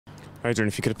Adrian,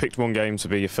 if you could have picked one game to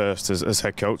be your first as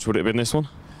head coach, would it have been this one?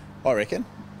 I reckon.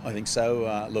 I think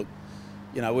so. Look,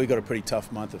 you know, we've got a pretty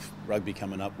tough month of rugby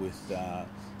coming up with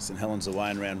St Helens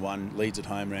away in round 1, Leeds at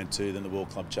home round 2, then the World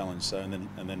Club Challenge, so and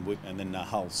then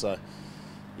Hull. So,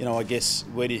 you know, I guess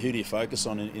who do you focus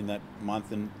on in that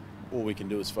month? And all we can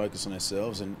do is focus on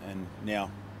ourselves. And now,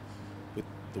 with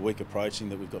the week approaching,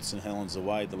 that we've got St Helens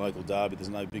away, the local derby. There's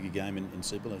no bigger game in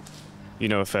Super League. You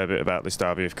know a fair bit about this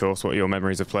derby, of course. What are your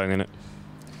memories of playing in it?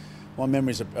 My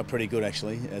memories are pretty good,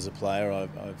 actually. As a player, I've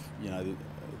you know,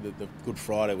 the Good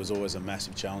Friday was always a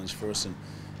massive challenge for us,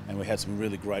 and we had some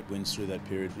really great wins through that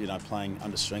period. You know, playing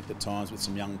under strength at times with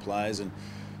some young players, and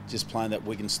just playing that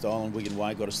Wigan style and Wigan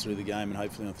way got us through the game. And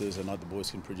hopefully on Thursday night the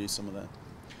boys can produce some of that.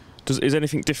 Is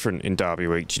anything different in Derby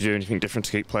week? Do you do anything different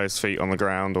to keep players' feet on the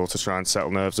ground, or to try and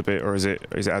settle nerves a bit, or is it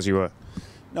as you were?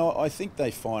 No, I think they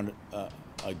find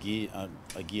a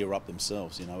gear up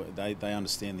themselves. You know, they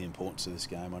understand the importance of this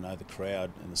game. I know the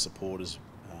crowd and the supporters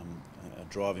are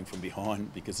driving from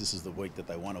behind, because this is the week that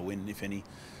they want to win, if any,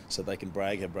 so they can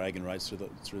have bragging rights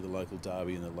through the local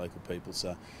derby and the local people.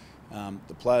 So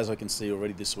the players I can see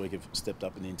already this week have stepped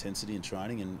up in the intensity and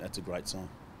training, and that's a great sign.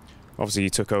 Obviously, you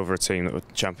took over a team that were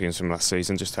champions from last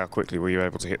season. Just how quickly were you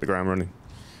able to hit the ground running?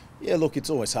 Yeah, look, it's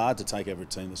always hard to take over a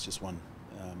team that's just won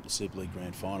the Super League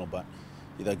Grand Final, but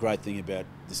the great thing about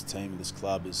this team and this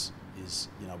club is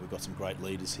you know, we've got some great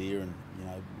leaders here, and you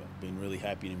know, been really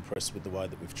happy and impressed with the way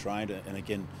that we've trained. And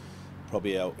again,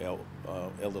 probably our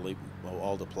elderly or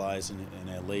older players and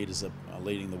our leaders are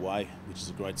leading the way, which is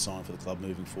a great sign for the club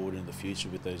moving forward into the future,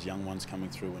 with those young ones coming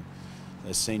through and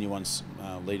those senior ones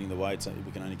leading the way. So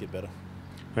we can only get better.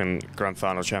 And grand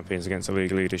final champions against the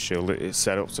League Leaders Shield, it's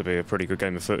set up to be a pretty good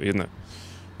game of footy, isn't it?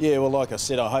 Yeah, well, like I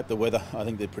said, I hope the weather, I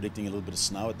think they're predicting a little bit of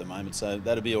snow at the moment, so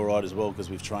that'll be all right as well, because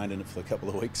we've trained in it for a couple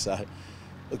of weeks. So,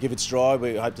 look, if it's dry,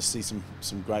 we hope to see some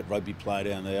great rugby play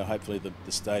down there. Hopefully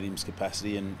the stadium's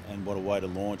capacity, and what a way to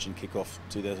launch and kick off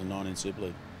 2019 Super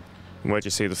League. And where do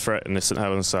you see the threat in the St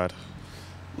Helens side?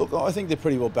 Look, I think they're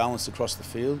pretty well balanced across the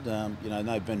field. You know,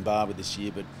 no Ben Barber this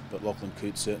year, but Lachlan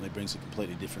Coote certainly brings a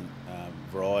completely different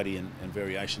variety and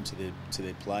variation to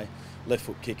their play. Left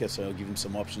foot kicker, so he'll give him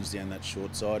some options down that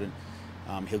short side,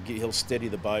 and he'll steady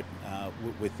the boat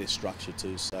with their structure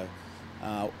too. So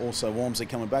also Wormsley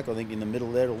coming back, I think in the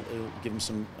middle there, it'll give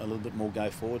them a little bit more go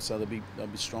forward. So they'll be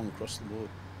strong across the board.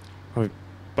 I mean,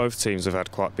 both teams have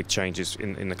had quite big changes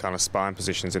in the kind of spine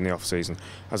positions in the off-season.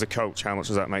 As a coach, how much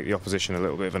does that make the opposition a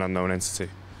little bit of an unknown entity?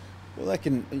 Well, they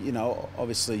can, you know,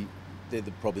 obviously they're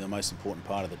probably the most important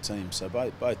part of the team. So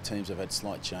both teams have had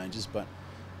slight changes, but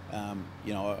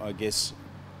you know, I guess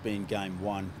being game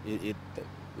 1,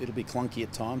 it'll be clunky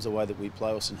at times, the way that we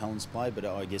play or St Helens play. But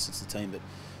I guess it's the team that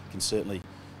can certainly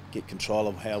get control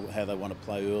of how they want to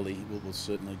play early. Will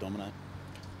certainly dominate.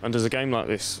 And does a game like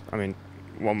this, I mean,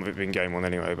 one of it being game 1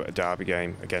 anyway, but a derby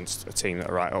game against a team that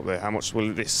are right up there, how much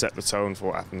will this set the tone for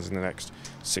what happens in the next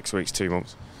 6 weeks, 2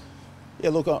 months? Yeah,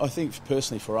 look, I think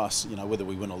personally for us, you know, whether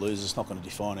we win or lose, it's not going to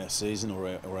define our season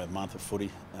or our month of footy.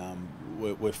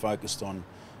 We're focused on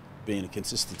being a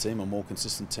consistent team, a more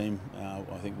consistent team.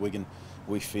 I think Wigan,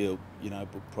 we feel, you know,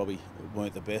 probably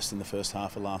weren't the best in the first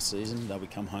half of last season. They'll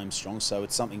come home strong, so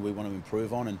it's something we want to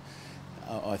improve on. And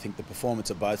I think the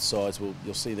performance of both sides,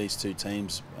 you'll see these two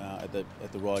teams at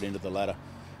the right end of the ladder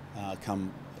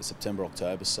come September,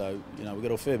 October. So, you know, we've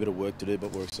got a fair bit of work to do,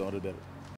 but we're excited about it.